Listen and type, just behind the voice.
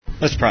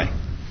Let's pray.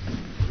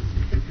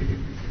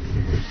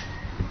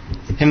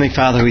 Heavenly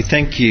Father, we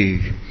thank you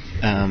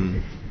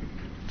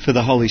for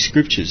the Holy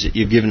Scriptures that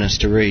you've given us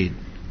to read.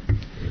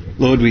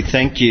 Lord, we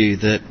thank you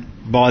that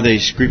by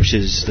these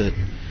Scriptures that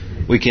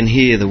we can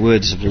hear the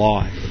words of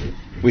life.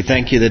 We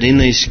thank you that in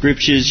these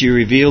Scriptures you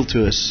reveal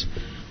to us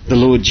the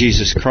Lord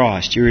Jesus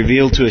Christ. You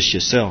reveal to us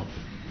yourself.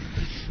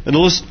 But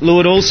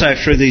Lord, also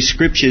through these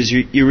Scriptures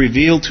you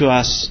reveal to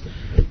us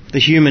the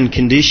human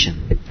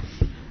condition,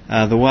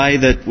 the way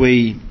that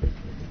we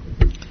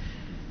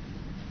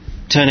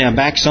turn our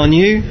backs on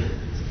you,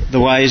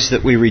 the ways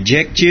that we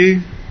reject you,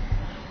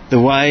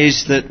 the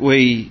ways that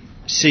we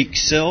seek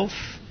self,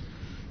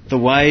 the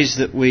ways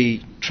that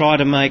we try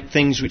to make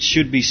things which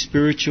should be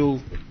spiritual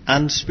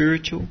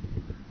unspiritual.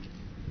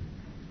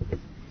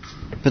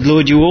 But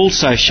Lord, you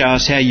also show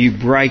us how you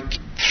break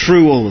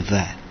through all of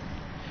that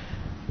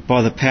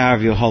by the power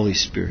of your Holy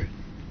Spirit.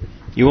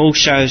 You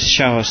also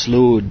show us,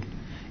 Lord,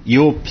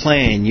 your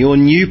plan, your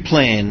new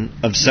plan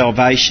of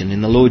salvation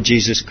in the Lord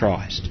Jesus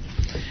Christ.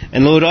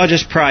 And Lord, I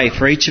just pray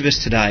for each of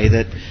us today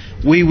that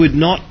we would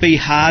not be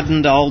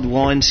hardened old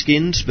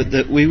wineskins, but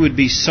that we would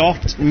be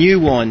soft new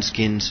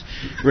wineskins,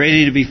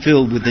 ready to be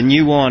filled with the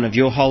new wine of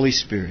your Holy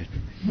Spirit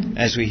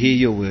as we hear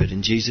your word.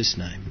 In Jesus'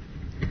 name.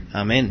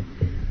 Amen.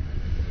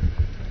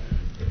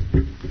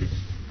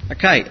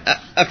 Okay,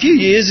 a few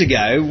years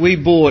ago we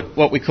bought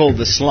what we called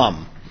the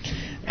Slum.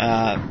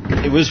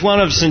 It was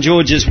one of St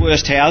George's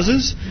worst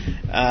houses.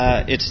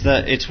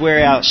 It's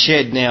where our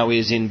shed now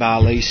is in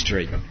Barley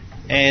Street.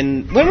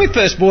 And when we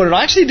first bought it,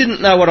 I actually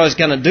didn't know what I was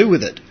going to do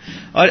with it.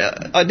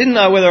 I didn't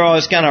know whether I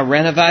was going to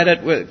renovate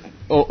it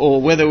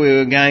or whether we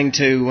were going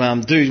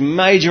to do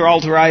major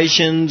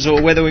alterations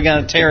or whether we were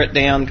going to tear it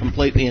down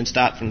completely and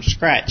start from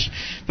scratch.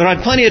 But I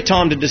had plenty of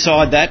time to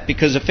decide that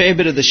because a fair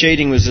bit of the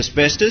sheeting was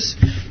asbestos,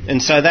 and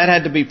so that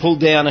had to be pulled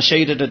down a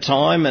sheet at a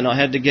time, and I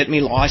had to get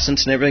me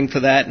licence and everything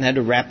for that and had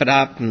to wrap it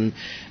up. And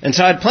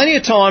so I had plenty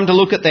of time to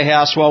look at the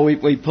house while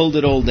we pulled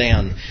it all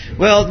down.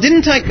 Well, it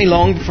didn't take me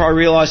long before I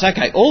realised,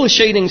 okay, all the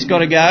sheeting's got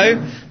to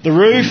go, the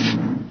roof,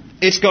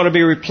 it's got to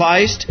be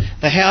replaced.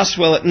 The house,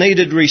 well, it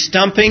needed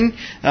restumping.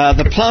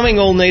 The plumbing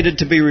all needed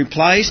to be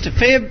replaced.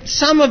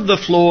 Some of the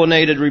floor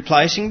needed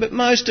replacing, but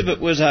most of it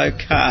was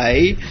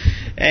okay.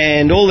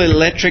 And all the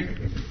electric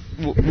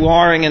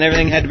wiring and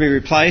everything had to be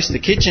replaced. The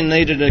kitchen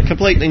needed a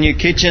completely new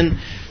kitchen.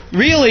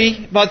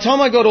 Really, by the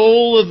time I got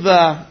all of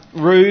the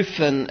roof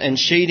and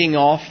sheeting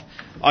off,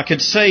 I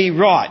could see,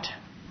 right,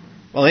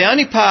 well, the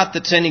only part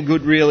that's any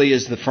good really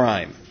is the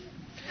frame.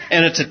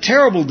 And it's a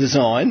terrible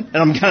design, and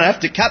I'm going to have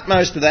to cut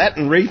most of that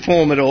and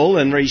reform it all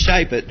and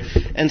reshape it.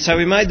 And so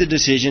we made the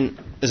decision,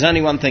 there's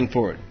only one thing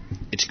for it.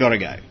 It's got to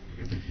go.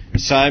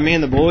 So me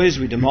and the boys,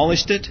 we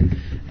demolished it,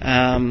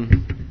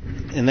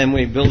 and then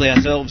we built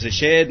ourselves a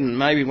shed, and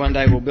maybe one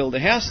day we'll build a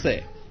house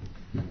there.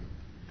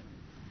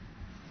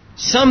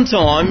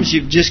 Sometimes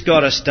you've just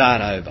got to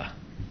start over.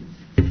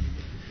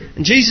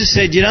 And Jesus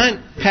said you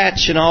don't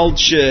patch an old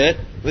shirt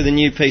with a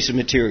new piece of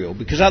material,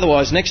 because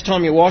otherwise next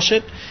time you wash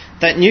it,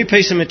 that new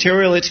piece of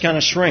material, it's going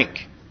to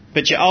shrink.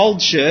 But your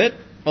old shirt,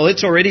 well,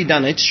 it's already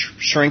done its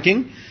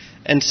shrinking,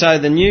 and so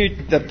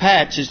the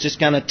patch is just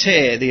going to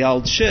tear the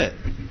old shirt.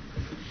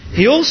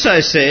 He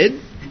also said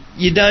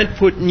you don't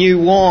put new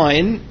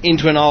wine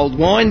into an old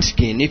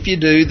wineskin. If you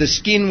do, the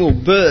skin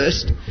will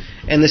burst,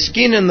 and the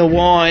skin and the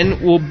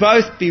wine will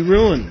both be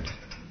ruined.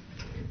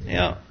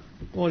 Now,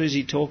 what is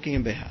he talking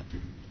about?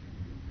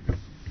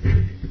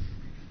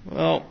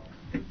 Well,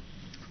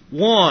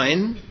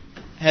 wine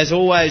has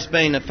always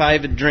been a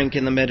favoured drink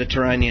in the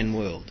Mediterranean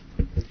world.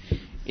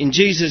 In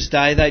Jesus'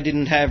 day, they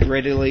didn't have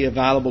readily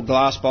available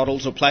glass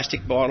bottles or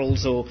plastic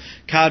bottles or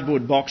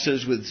cardboard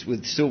boxes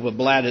with silver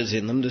bladders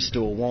in them to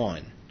store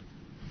wine.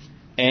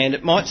 And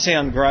it might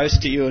sound gross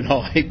to you and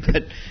I,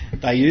 but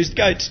they used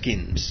goat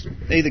skins,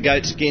 either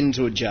goat skins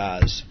or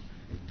jars,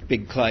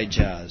 big clay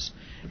jars.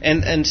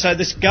 And so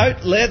this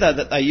goat leather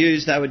that they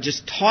used, they would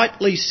just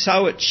tightly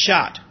sew it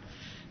shut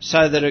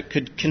so that it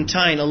could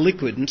contain a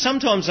liquid. And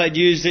sometimes they'd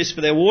use this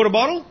for their water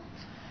bottle,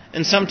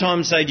 and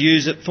sometimes they'd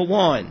use it for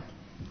wine.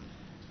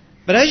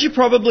 But as you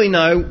probably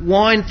know,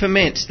 wine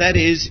ferments. That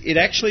is, it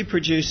actually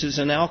produces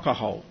an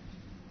alcohol.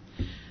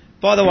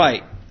 By the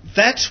way,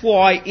 that's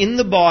why in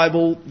the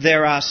Bible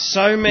there are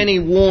so many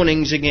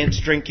warnings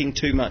against drinking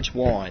too much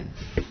wine.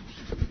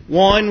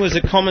 Wine was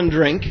a common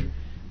drink,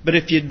 but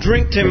if you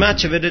drink too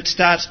much of it, it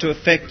starts to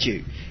affect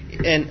you.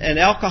 And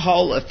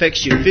alcohol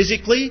affects you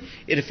physically,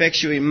 it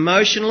affects you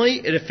emotionally,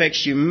 it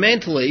affects you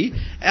mentally.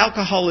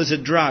 Alcohol is a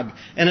drug,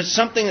 and it's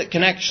something that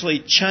can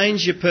actually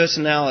change your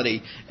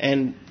personality.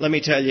 And let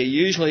me tell you,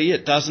 usually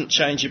it doesn't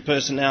change your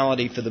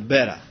personality for the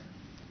better.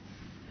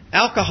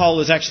 Alcohol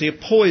is actually a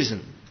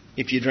poison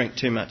if you drink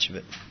too much of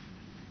it.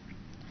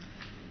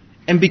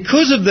 And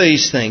because of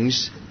these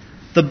things,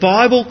 the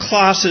Bible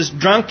classes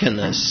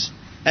drunkenness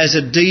as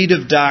a deed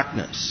of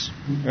darkness.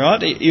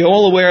 Right? Are you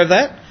all aware of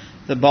that?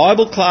 The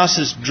Bible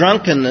classes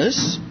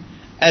drunkenness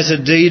as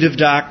a deed of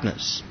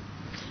darkness.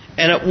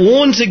 And it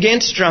warns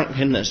against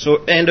drunkenness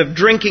and of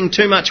drinking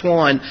too much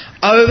wine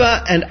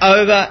over and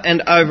over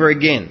and over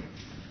again.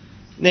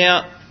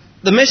 Now,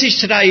 the message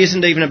today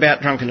isn't even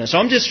about drunkenness.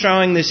 I'm just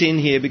throwing this in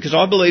here because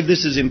I believe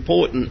this is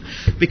important,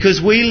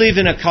 because we live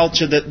in a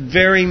culture that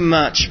very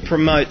much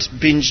promotes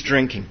binge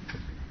drinking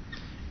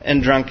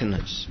and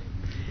drunkenness.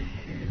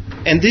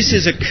 And this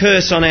is a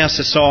curse on our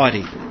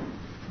society.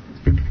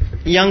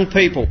 Young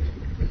people,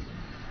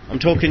 I'm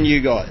talking to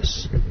you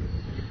guys.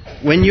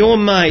 When your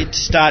mates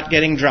start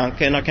getting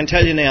drunk, and I can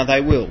tell you now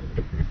they will,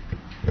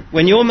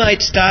 when your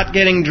mates start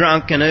getting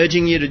drunk and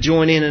urging you to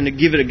join in and to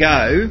give it a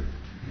go,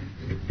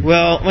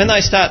 well, when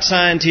they start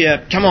saying to you,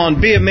 come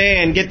on, be a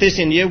man, get this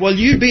in you, well,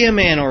 you be a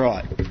man, all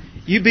right.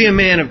 You be a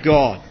man of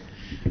God.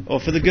 Or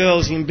for the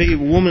girls, you can be a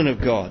woman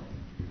of God.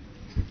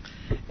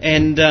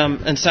 And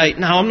say,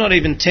 no, I'm not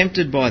even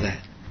tempted by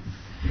that.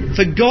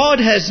 For God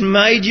has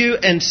made you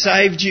and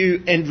saved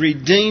you and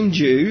redeemed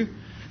you,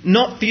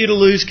 not for you to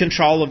lose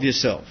control of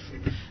yourself,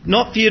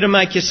 not for you to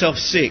make yourself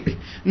sick,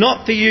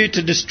 not for you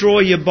to destroy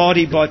your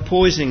body by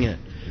poisoning it.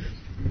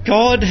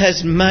 God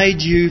has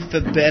made you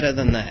for better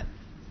than that.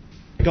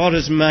 God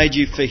has made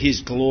you for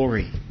His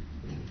glory.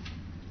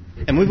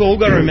 And we've all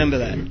got to remember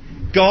that.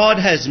 God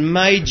has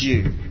made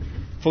you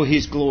for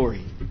His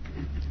glory.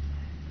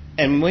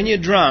 And when you're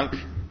drunk,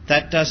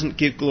 that doesn't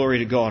give glory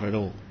to God at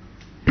all.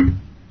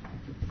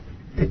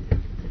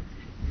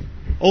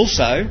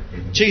 Also,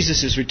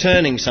 Jesus is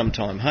returning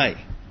sometime, hey?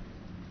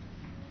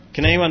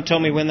 Can anyone tell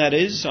me when that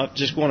is? I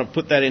just want to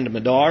put that into my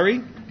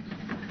diary.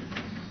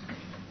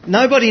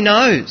 Nobody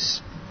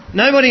knows.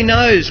 Nobody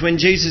knows when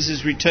Jesus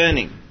is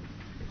returning.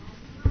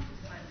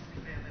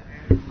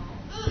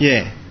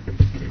 Yeah.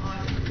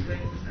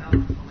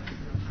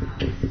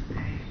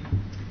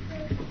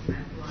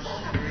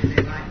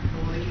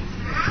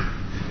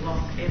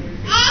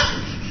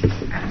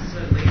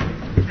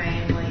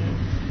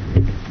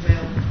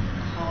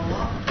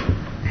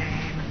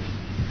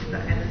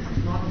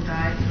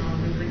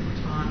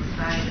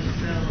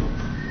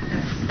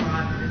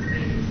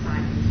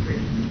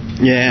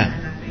 Yeah.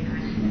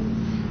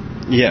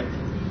 Yeah.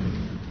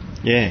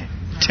 Yeah.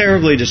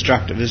 Terribly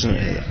destructive, isn't it,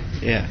 Heather?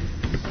 Yeah.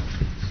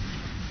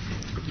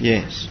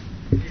 Yes.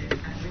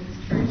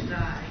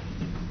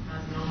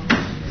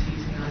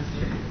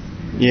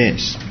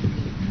 Yes.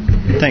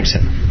 Thanks,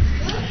 Heather.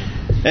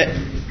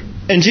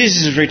 And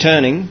Jesus is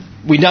returning.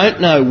 We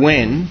don't know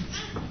when.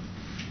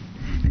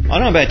 I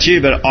don't know about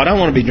you, but I don't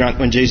want to be drunk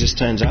when Jesus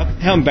turns up.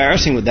 How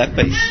embarrassing would that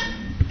be?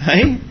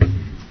 Hey?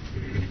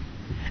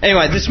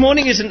 Anyway, this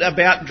morning isn't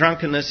about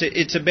drunkenness.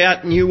 It's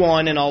about new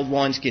wine and old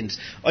wineskins.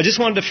 I just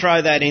wanted to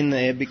throw that in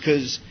there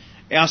because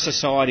our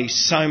society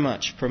so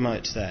much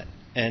promotes that.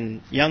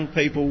 And young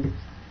people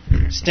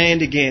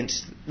stand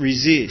against,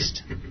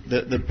 resist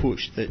the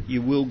push that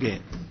you will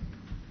get.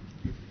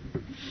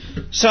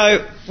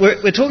 So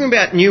we're talking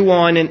about new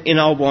wine in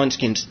old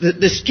wineskins.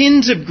 The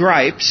skins of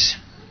grapes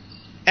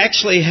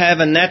actually have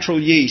a natural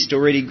yeast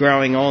already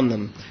growing on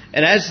them.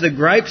 And as the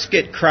grapes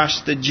get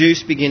crushed, the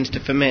juice begins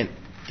to ferment.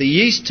 The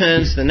yeast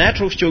turns the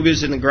natural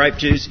sugars in the grape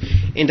juice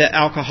into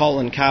alcohol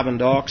and carbon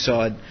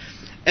dioxide.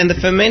 And the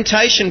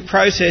fermentation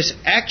process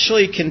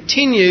actually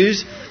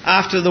continues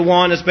after the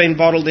wine has been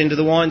bottled into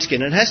the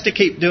wineskin. It has to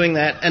keep doing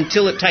that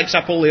until it takes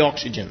up all the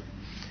oxygen.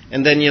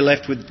 And then you're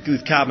left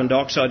with carbon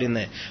dioxide in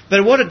there.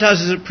 But what it does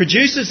is it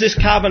produces this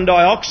carbon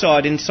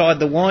dioxide inside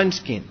the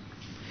wineskin.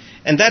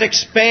 And that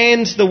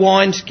expands the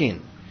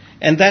wineskin.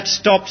 And that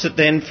stops it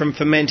then from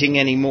fermenting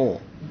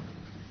anymore.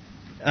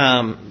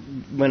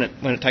 When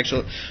it takes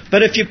all.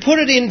 But if you put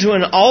it into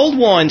an old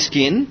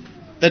wineskin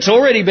that's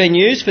already been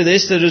used for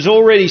this, that is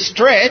already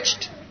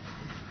stretched,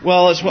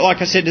 well, it's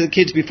like I said to the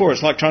kids before,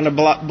 it's like trying to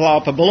blow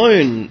up a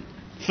balloon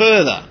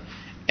further.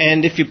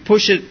 And if you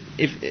push it,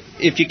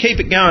 if you keep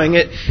it going,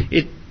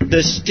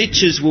 the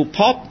stitches will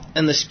pop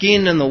and the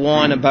skin and the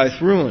wine are both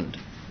ruined.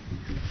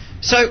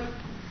 So,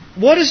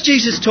 what is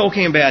Jesus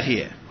talking about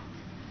here?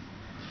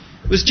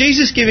 Was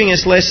Jesus giving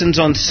us lessons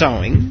on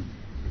sewing?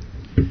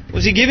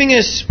 Was he giving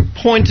us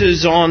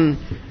pointers on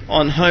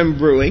home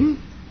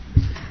brewing?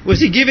 Was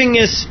he giving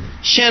us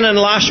Shannon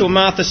Lush or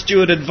Martha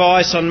Stewart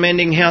advice on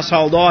mending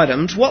household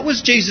items? What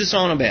was Jesus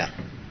on about?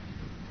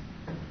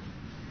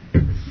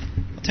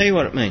 I'll tell you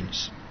what it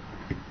means.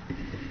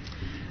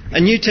 A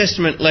New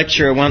Testament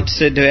lecturer once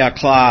said to our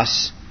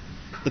class,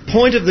 the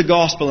point of the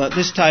gospel, at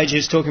this stage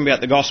he's talking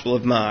about the Gospel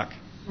of Mark.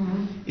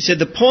 He said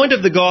the point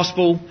of the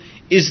gospel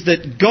is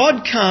that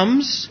God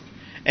comes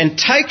and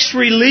takes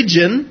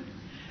religion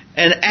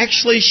and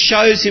actually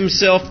shows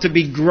himself to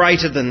be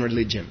greater than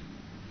religion.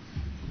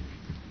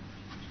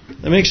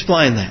 Let me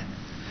explain that.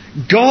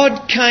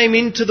 God came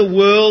into the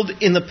world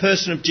in the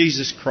person of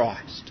Jesus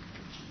Christ.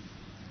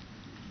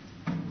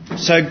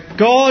 So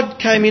God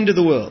came into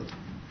the world.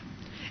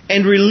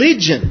 And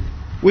religion,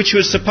 which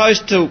was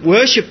supposed to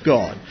worship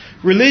God,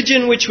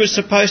 religion which was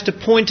supposed to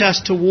point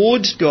us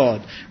towards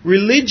God,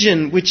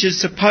 religion which is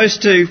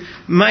supposed to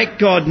make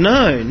God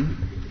known,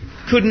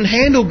 couldn't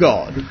handle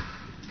God.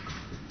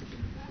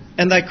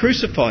 And they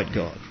crucified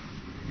God.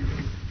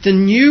 The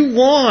new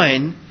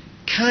wine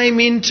came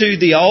into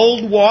the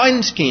old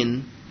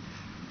wineskin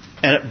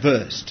and it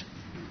burst.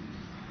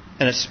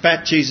 And it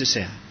spat Jesus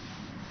out.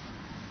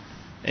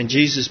 And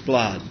Jesus'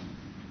 blood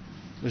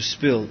was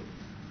spilled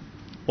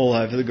all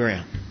over the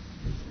ground.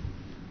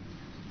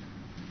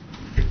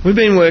 We've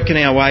been working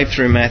our way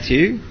through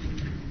Matthew,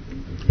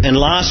 and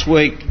last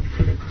week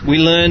we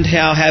learned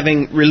how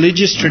having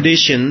religious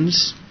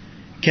traditions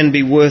can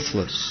be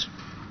worthless.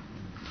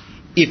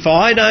 If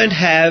I don't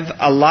have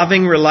a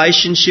loving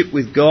relationship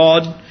with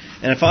God,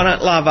 and if I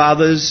don't love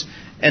others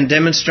and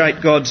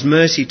demonstrate God's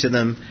mercy to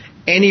them,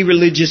 any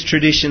religious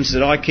traditions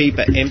that I keep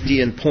are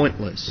empty and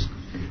pointless.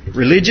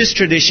 Religious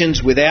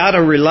traditions without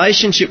a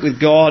relationship with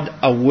God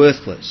are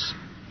worthless.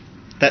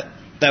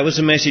 That was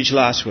the message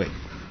last week.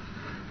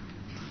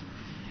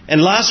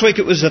 And last week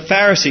it was the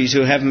Pharisees who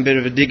were having a bit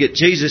of a dig at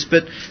Jesus.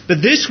 But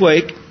this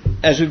week,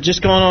 as we've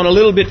just gone on a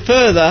little bit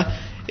further,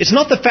 it's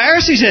not the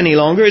Pharisees any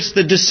longer, it's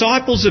the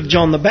disciples of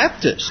John the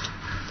Baptist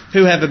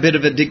who have a bit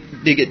of a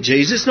dig at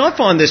Jesus. And I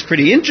find this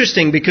pretty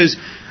interesting because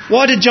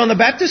why did John the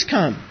Baptist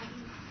come?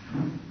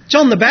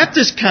 John the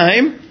Baptist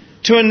came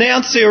to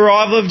announce the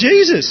arrival of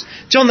Jesus.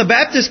 John the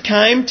Baptist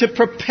came to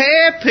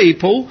prepare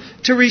people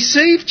to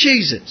receive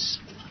Jesus.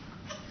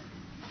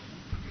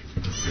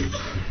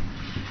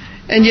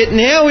 And yet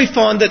now we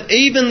find that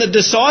even the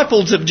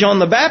disciples of John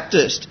the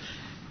Baptist,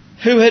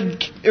 who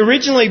had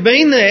originally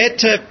been there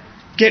to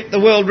get the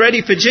world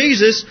ready for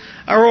Jesus,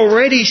 are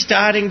already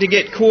starting to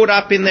get caught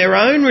up in their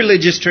own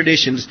religious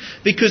traditions,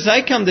 because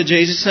they come to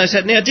Jesus and they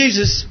said, now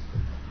Jesus,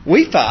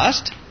 we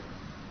fast.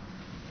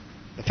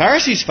 The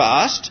Pharisees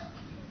fast.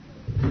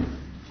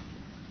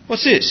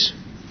 What's this?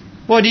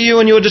 Why do you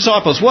and your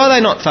disciples, why are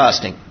they not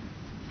fasting?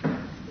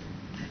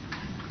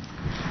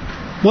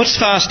 What's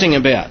fasting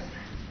about?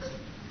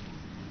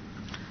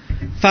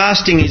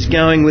 Fasting is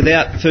going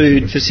without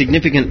food for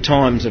significant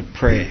times of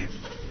prayer.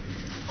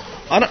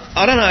 I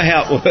don't know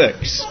how it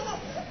works,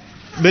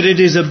 but it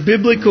is a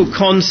biblical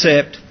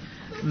concept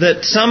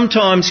that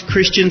sometimes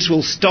Christians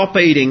will stop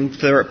eating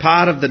for a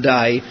part of the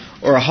day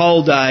or a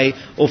whole day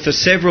or for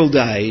several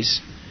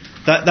days.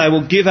 That they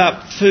will give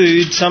up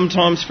food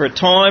sometimes for a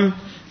time.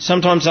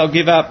 Sometimes they'll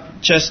give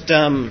up just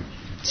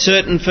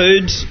certain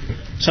foods.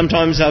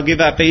 Sometimes they'll give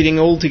up eating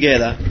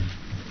altogether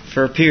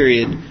for a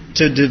period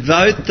to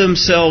devote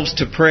themselves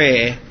to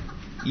prayer,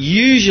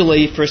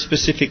 usually for a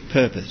specific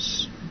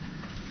purpose.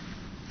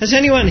 Has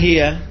anyone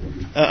here,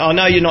 I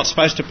know you're not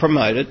supposed to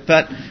promote it,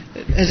 but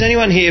has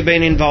anyone here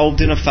been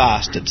involved in a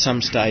fast at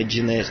some stage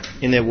in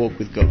their walk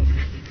with God?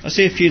 I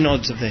see a few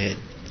nods of the head.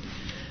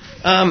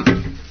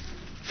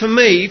 For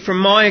me, from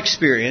my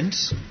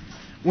experience,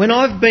 when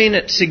I've been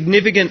at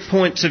significant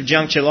points of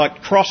juncture,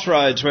 like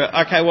crossroads, where,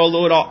 okay, well,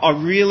 Lord,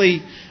 I'm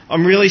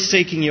really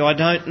seeking you. I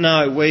don't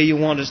know where you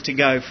want us to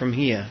go from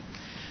here.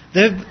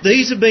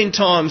 These have been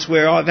times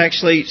where I've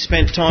actually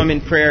spent time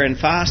in prayer and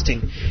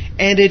fasting.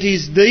 And it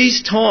is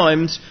these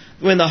times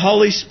when the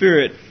Holy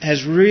Spirit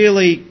has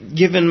really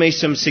given me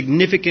some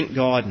significant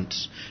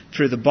guidance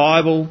through the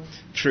Bible,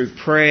 through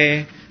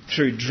prayer,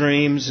 through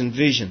dreams and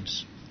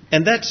visions.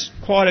 And that's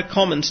quite a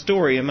common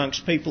story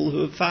amongst people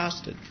who have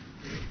fasted.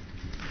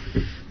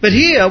 But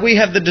here we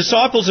have the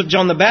disciples of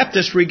John the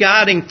Baptist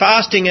regarding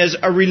fasting as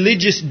a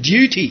religious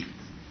duty,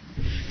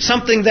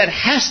 something that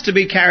has to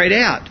be carried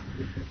out,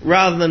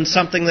 rather than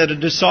something that a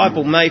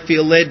disciple may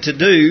feel led to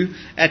do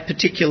at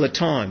particular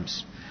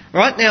times.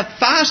 Right? Now,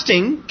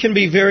 fasting can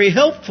be very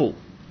helpful.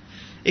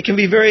 It can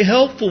be very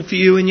helpful for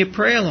you in your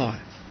prayer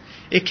life.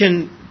 It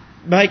can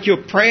make your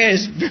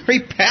prayers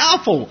very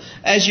powerful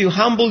as you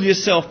humble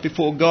yourself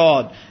before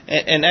God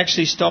and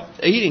actually stop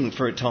eating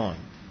for a time.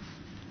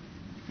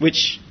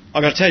 Which,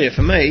 I've got to tell you,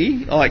 for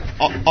me,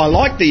 I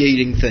like the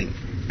eating thing.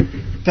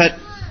 But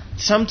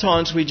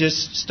sometimes we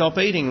just stop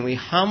eating and we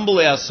humble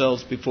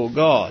ourselves before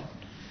God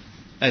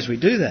as we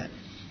do that.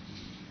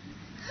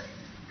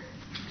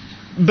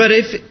 But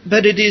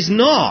it is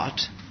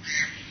not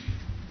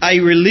a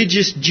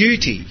religious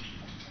duty.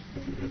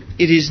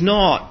 It is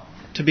not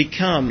to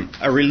become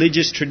a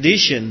religious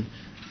tradition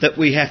that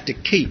we have to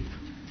keep.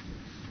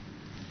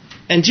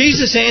 And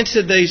Jesus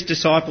answered these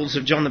disciples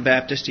of John the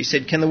Baptist. He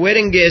said, "Can the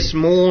wedding guests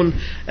mourn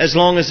as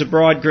long as the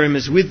bridegroom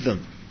is with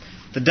them?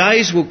 The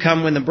days will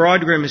come when the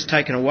bridegroom is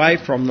taken away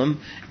from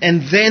them,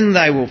 and then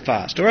they will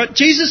fast." All right?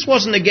 Jesus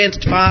wasn't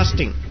against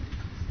fasting.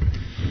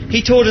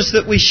 He taught us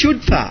that we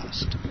should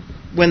fast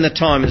when the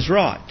time is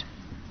right.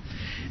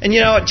 And you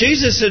know what?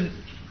 Jesus had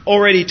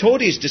already taught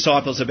his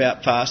disciples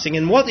about fasting,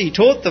 and what he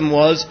taught them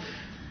was,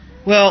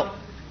 well,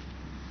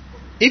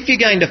 if you're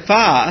going to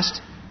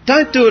fast,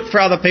 don't do it for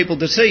other people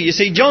to see. You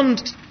see, John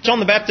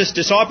the Baptist's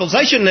disciples,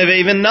 they shouldn't have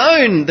even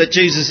known that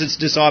Jesus'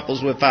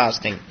 disciples were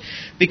fasting.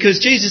 Because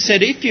Jesus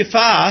said, if you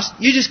fast,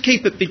 you just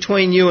keep it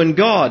between you and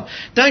God.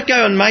 Don't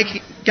go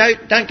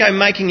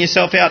making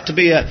yourself out to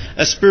be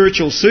a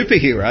spiritual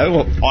superhero.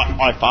 Well,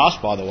 I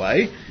fast, by the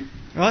way.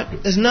 Right?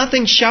 There's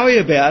nothing showy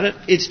about it.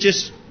 It's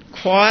just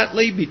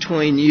quietly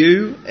between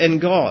you and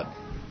God.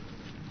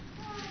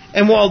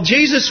 And while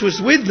Jesus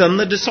was with them,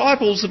 the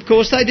disciples, of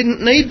course, they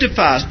didn't need to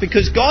fast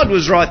because God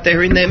was right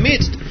there in their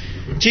midst.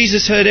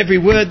 Jesus heard every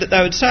word that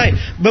they would say.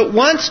 But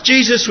once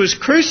Jesus was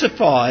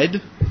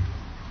crucified,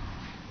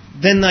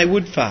 then they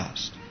would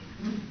fast.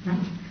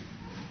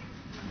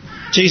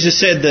 Jesus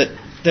said that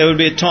there would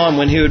be a time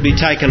when he would be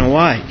taken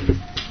away.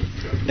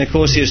 And of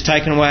course, he was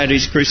taken away at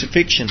his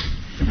crucifixion.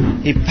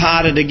 He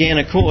parted again,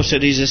 of course,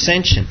 at his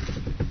ascension.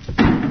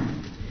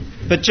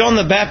 But John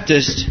the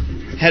Baptist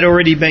had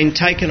already been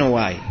taken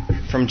away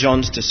from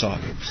John's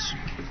disciples.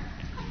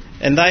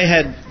 And they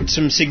had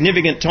some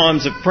significant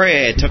times of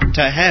prayer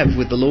to have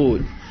with the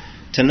Lord.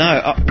 To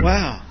know, oh,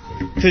 wow.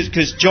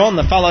 Because John,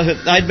 the fellow who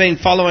they'd been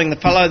following, the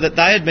fellow that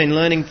they had been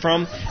learning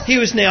from, he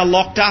was now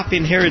locked up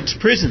in Herod's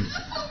prison.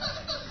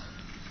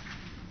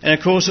 And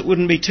of course it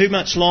wouldn't be too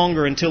much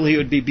longer until he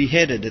would be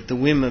beheaded at the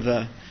whim of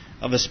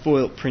a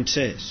spoilt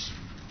princess.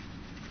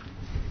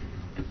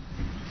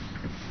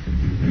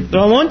 But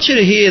I want you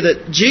to hear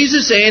that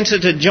Jesus' answer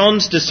to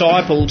John's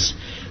disciples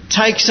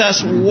takes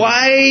us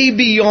way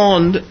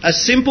beyond a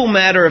simple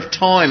matter of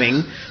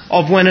timing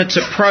of when it's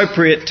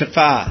appropriate to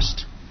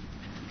fast.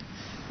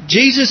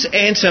 Jesus'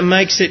 answer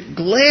makes it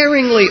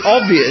glaringly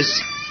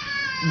obvious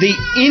the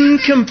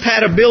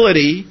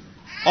incompatibility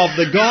of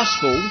the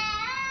gospel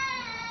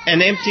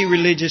and empty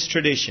religious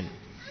tradition.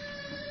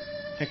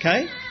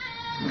 Okay?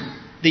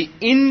 The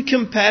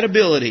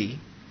incompatibility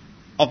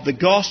of the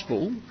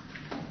gospel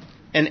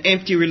and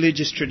empty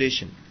religious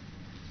tradition.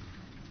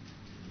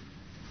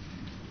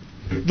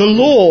 The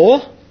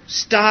law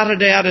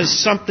started out as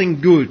something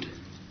good.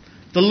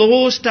 The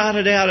law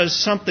started out as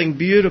something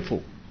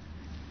beautiful.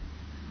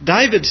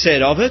 David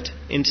said of it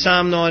in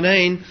Psalm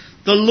 19,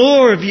 the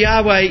law of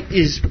Yahweh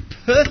is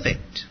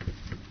perfect,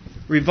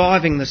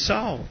 reviving the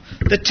soul.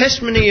 The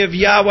testimony of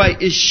Yahweh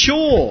is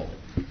sure,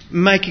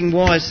 making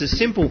wise the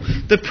simple.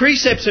 The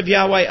precepts of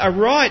Yahweh are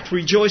right,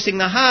 rejoicing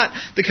the heart.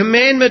 The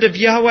commandment of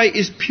Yahweh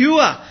is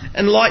pure,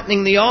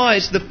 enlightening the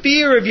eyes. The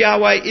fear of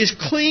Yahweh is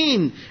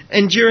clean,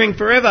 enduring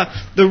forever.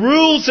 The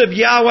rules of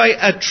Yahweh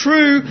are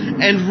true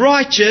and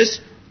righteous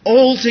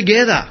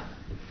altogether.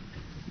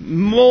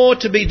 More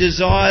to be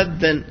desired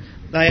than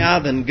they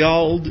are than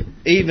gold,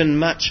 even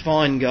much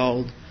fine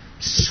gold,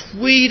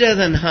 sweeter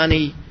than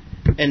honey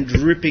and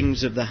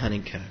drippings of the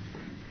honeycomb.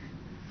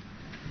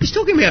 He's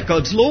talking about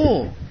God's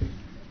law.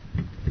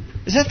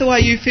 Is that the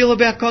way you feel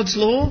about God's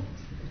law?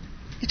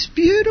 It's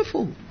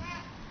beautiful.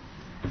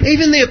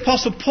 Even the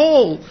Apostle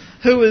Paul,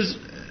 who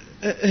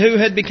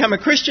had become a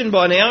Christian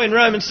by now, in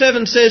Romans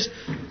 7 says,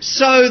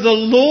 so the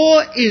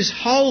law is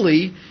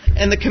holy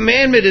and the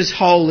commandment is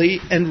holy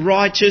and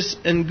righteous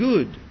and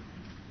good.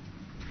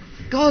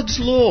 God's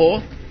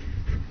law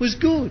was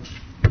good.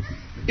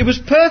 It was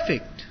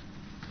perfect.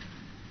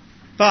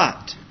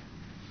 But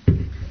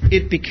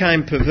it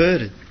became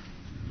perverted.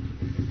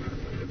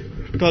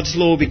 God's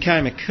law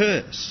became a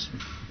curse.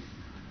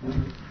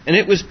 And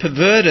it was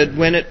perverted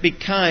when it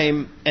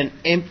became an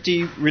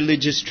empty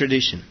religious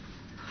tradition.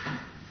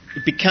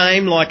 It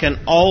became like an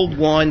old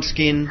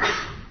wineskin,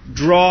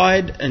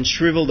 dried and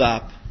shriveled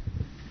up.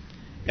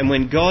 And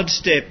when God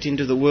stepped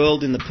into the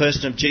world in the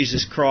person of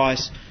Jesus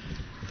Christ,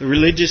 the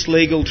religious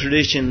legal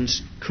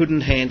traditions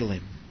couldn't handle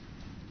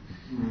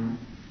him.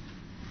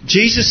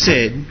 Jesus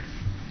said,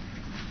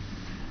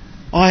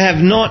 I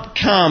have not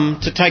come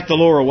to take the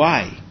law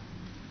away.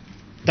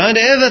 Don't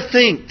ever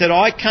think that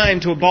I came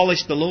to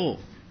abolish the law.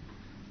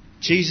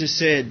 Jesus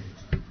said,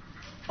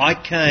 I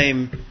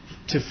came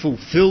to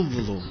fulfill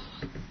the law.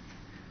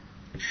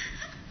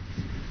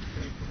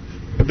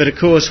 But of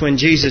course, when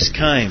Jesus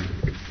came,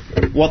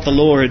 what the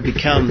law had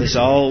become, this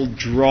old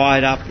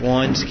dried up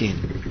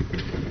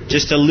wineskin,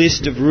 just a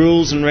list of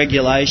rules and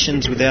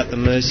regulations without the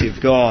mercy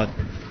of God.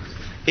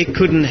 It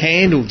couldn't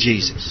handle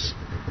Jesus,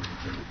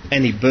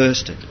 and he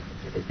burst it.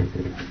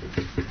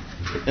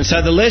 And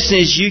so the lesson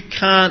is, you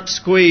can't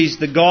squeeze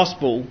the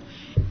gospel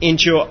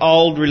into your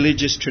old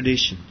religious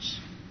traditions.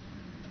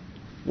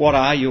 What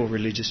are your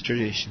religious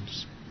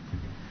traditions?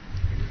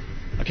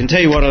 I can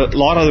tell you what a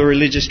lot of the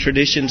religious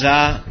traditions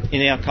are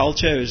in our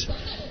culture is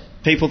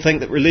people think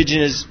that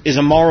religion is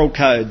a moral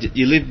code that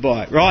you live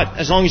by. Right,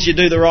 as long as you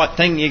do the right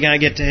thing, you're going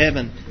to get to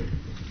heaven.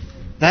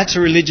 That's a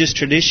religious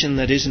tradition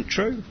that isn't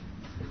true.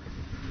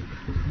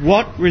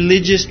 What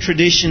religious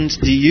traditions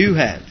do you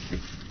have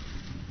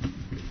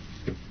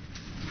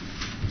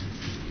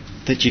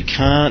that you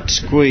can't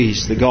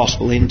squeeze the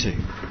gospel into?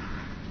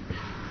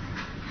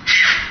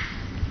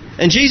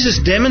 And Jesus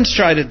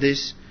demonstrated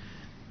this.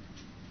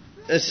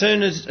 As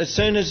soon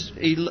as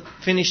he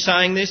finished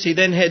saying this, he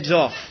then heads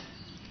off.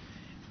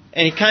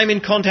 And he came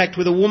in contact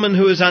with a woman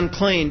who was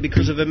unclean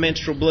because of her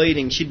menstrual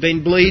bleeding. She'd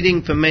been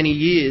bleeding for many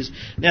years.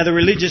 Now the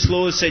religious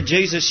laws said,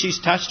 Jesus, she's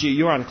touched you,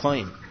 you're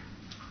unclean.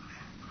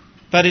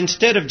 But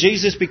instead of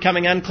Jesus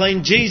becoming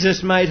unclean,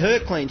 Jesus made her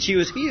clean. She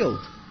was healed.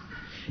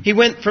 He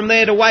went from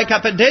there to wake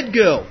up a dead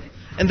girl.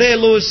 And their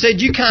laws said,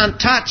 you can't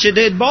touch a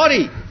dead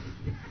body.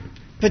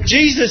 But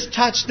Jesus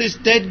touched this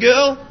dead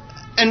girl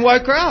and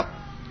woke her up.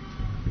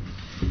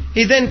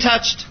 He then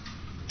touched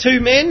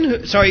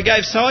he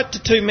gave sight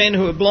to two men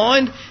who were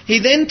blind. He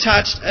then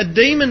touched a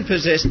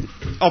demon-possessed,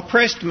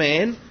 oppressed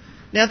man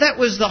Now that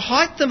was the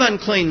height of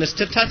uncleanness,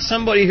 to touch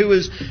somebody who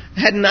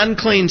had an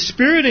unclean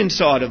spirit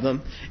inside of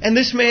them. And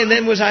this man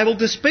then was able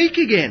to speak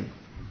again.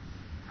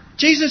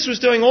 Jesus was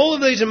doing all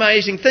of these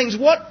amazing things.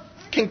 What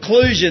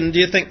conclusion do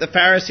you think the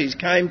Pharisees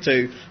came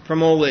to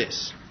from all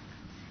this?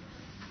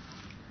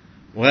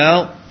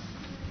 Well,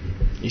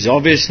 he's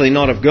obviously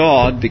not of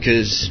God,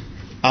 because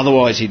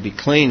otherwise he'd be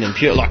clean and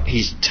pure. Like,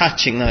 he's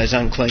touching those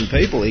unclean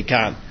people. He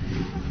can't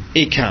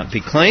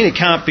be clean. It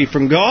can't be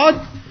from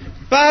God.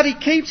 But he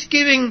keeps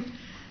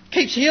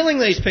healing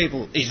these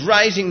people. He's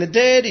raising the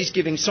dead. He's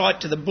giving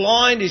sight to the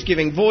blind. He's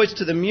giving voice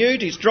to the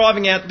mute. He's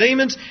driving out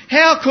demons.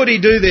 How could he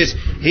do this?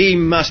 He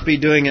must be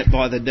doing it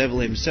by the devil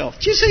himself.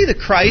 Do you see the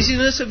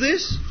craziness of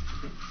this?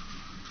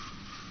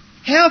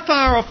 How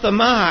far off the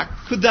mark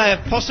could they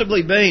have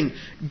possibly been?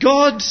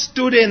 God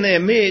stood in their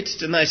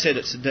midst and they said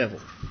it's the devil.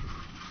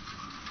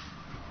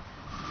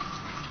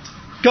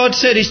 God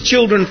set his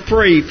children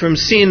free from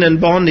sin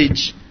and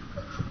bondage.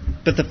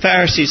 But the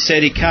Pharisees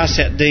said he casts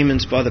out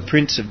demons by the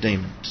prince of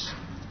demons.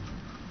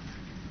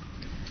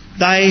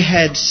 They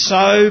had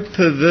so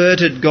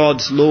perverted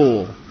God's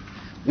law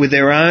with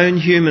their own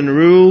human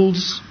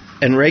rules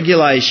and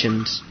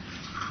regulations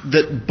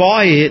that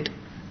by it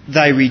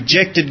they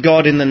rejected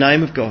God in the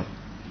name of God.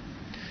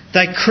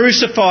 They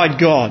crucified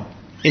God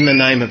in the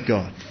name of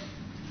God.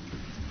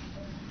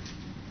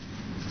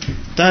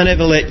 Don't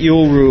ever let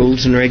your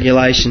rules and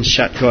regulations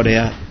shut God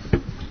out.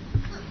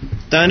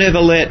 Don't ever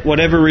let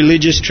whatever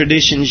religious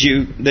traditions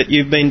that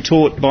you've been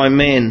taught by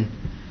men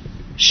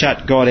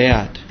shut God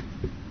out.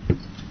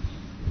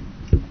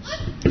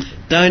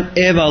 Don't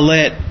ever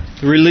let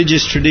the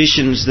religious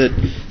traditions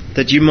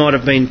that you might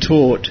have been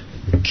taught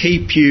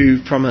keep you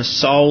from a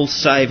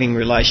soul-saving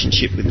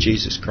relationship with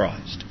Jesus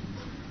Christ.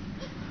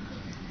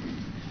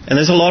 And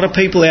there's a lot of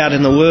people out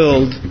in the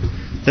world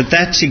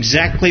that's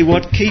exactly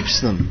what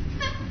keeps them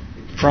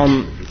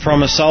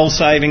from a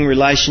soul-saving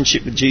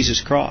relationship with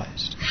Jesus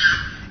Christ.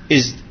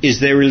 Is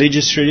their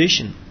religious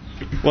tradition.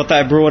 What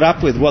they're brought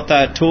up with, what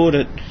they're taught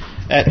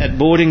at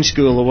boarding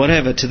school or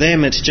whatever. To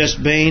them it's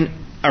just been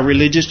a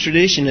religious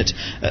tradition. It's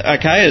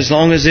okay, as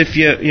long as if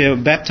you're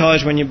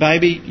baptised when you're a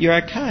baby,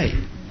 you're okay.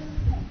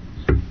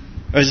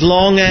 As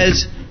long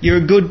as you're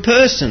a good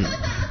person,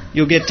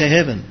 you'll get to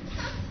heaven.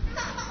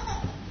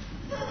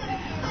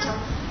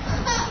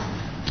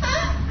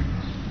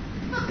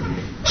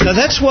 So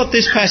that's what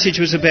this passage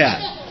was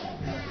about.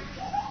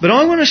 But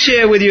I want to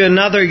share with you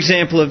another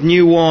example of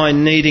new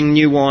wine needing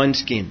new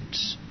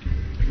wineskins.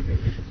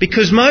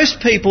 Because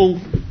most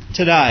people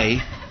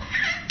today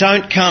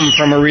don't come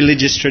from a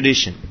religious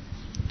tradition.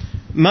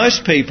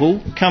 Most people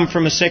come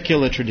from a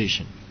secular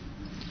tradition.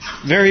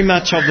 Very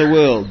much of the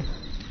world.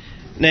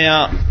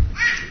 Now,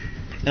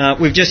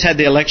 we've just had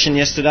the election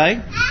yesterday.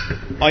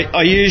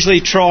 I usually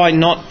try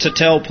not to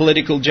tell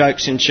political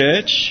jokes in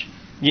church.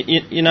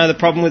 You know the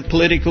problem with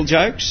political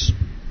jokes?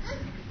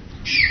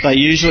 They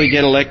usually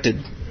get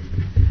elected.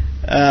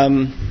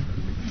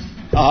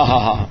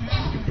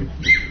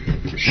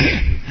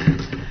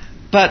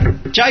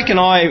 But Jake and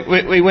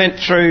I, we went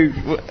through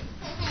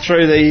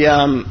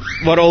the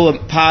what all the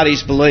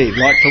parties believe.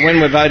 Like for when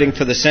we're voting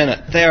for the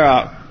Senate, there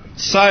are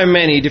so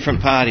many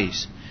different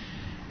parties.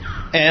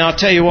 And I'll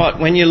tell you what,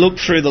 when you look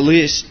through the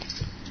list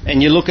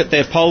and you look at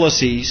their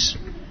policies,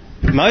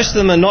 most of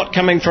them are not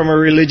coming from a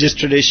religious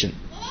tradition.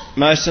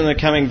 Most of them are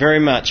coming very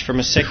much from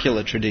a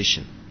secular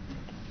tradition.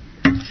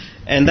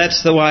 And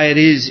that's the way it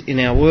is in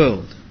our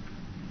world.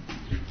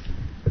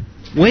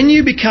 When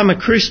you become a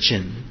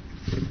Christian,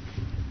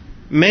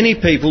 many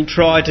people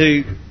try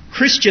to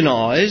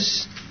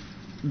Christianise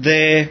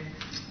their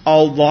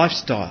old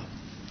lifestyle.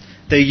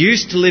 They're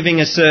used to living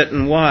a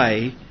certain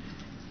way,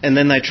 and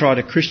then they try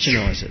to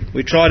Christianise it.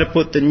 We try to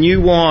put the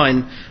new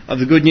wine of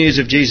the good news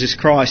of Jesus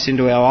Christ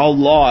into our old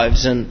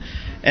lives, and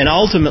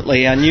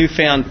ultimately our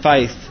newfound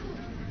faith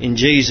in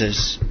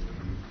Jesus,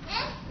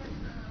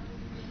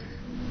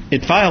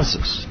 it fails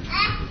us.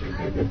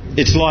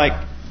 It's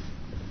like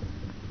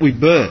we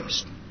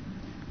burst.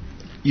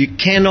 You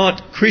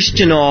cannot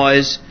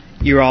Christianise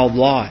your old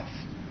life.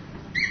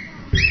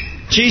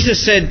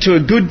 Jesus said to a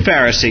good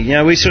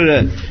Pharisee, we sort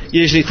of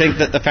usually think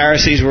that the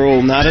Pharisees were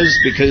all nutters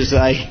because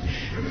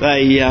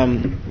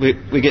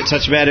we get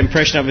such a bad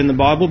impression of in the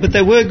Bible, but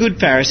there were good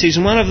Pharisees,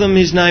 and one of them,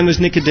 his name was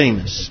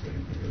Nicodemus.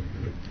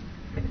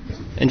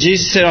 And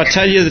Jesus said, I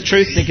tell you the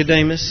truth,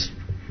 Nicodemus,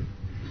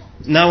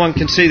 no one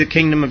can see the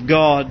kingdom of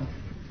God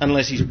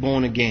unless he's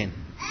born again.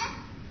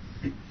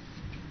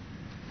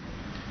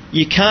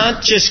 You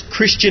can't just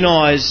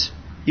Christianise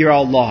your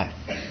old life.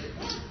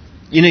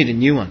 You need a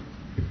new one.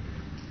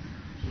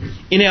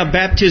 In our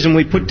baptism,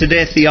 we put to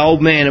death the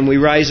old man and we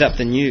raise up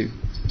the new.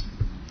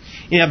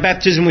 In our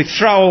baptism, we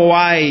throw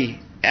away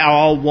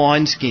our old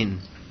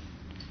wineskin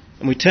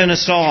and we turn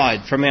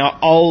aside from our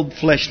old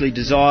fleshly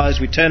desires.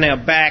 We turn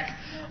our back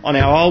on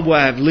our old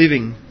way of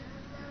living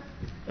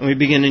and we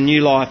begin a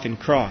new life in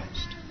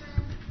Christ.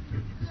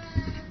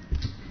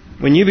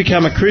 When you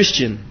become a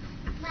Christian,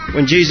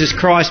 when Jesus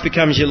Christ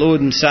becomes your Lord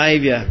and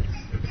Saviour,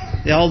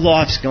 the old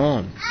life's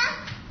gone.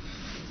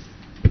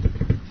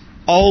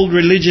 old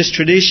religious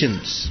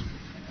traditions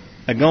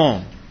are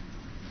gone.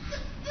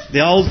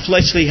 The old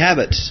fleshly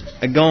habits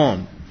are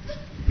gone.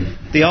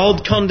 The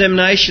old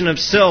condemnation of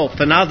self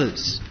and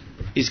others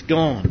is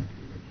gone.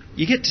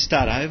 You get to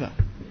start over.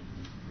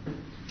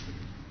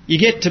 You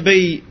get to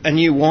be a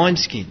new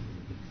wineskin,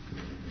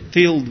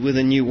 filled with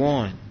a new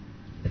wine.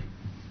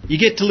 You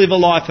get to live a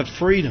life of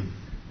freedom.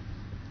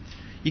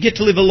 You get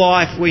to live a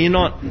life where you're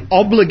not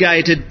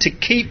obligated to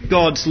keep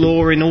God's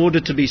law in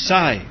order to be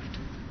saved.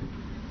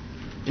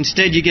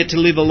 Instead, you get to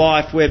live a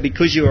life where,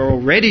 because you are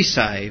already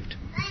saved,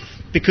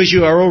 because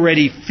you are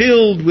already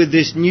filled with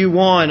this new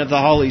wine of the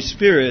Holy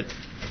Spirit,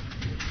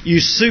 you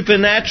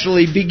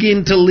supernaturally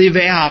begin to live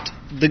out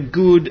the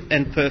good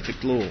and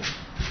perfect law.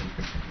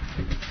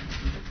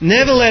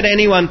 Never let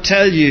anyone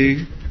tell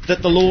you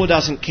that the law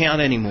doesn't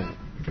count anymore.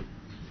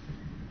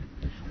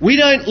 We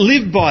don't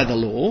live by the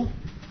law.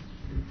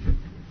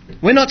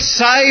 We're not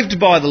saved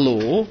by the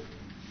law.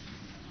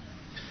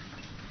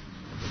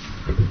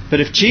 But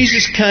if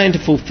Jesus came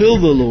to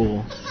fulfill the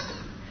law,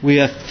 we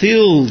are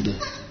filled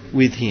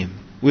with Him.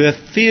 We are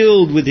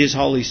filled with His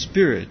Holy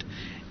Spirit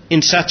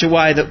in such a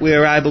way that we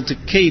are able to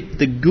keep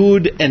the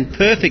good and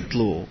perfect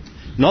law,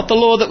 not the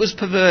law that was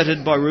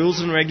perverted by rules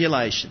and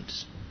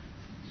regulations,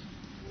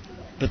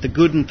 but the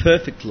good and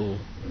perfect law,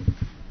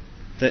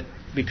 that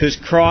because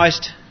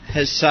Christ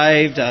has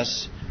saved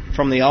us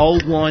from the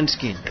old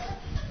wineskin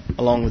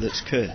along with its curse.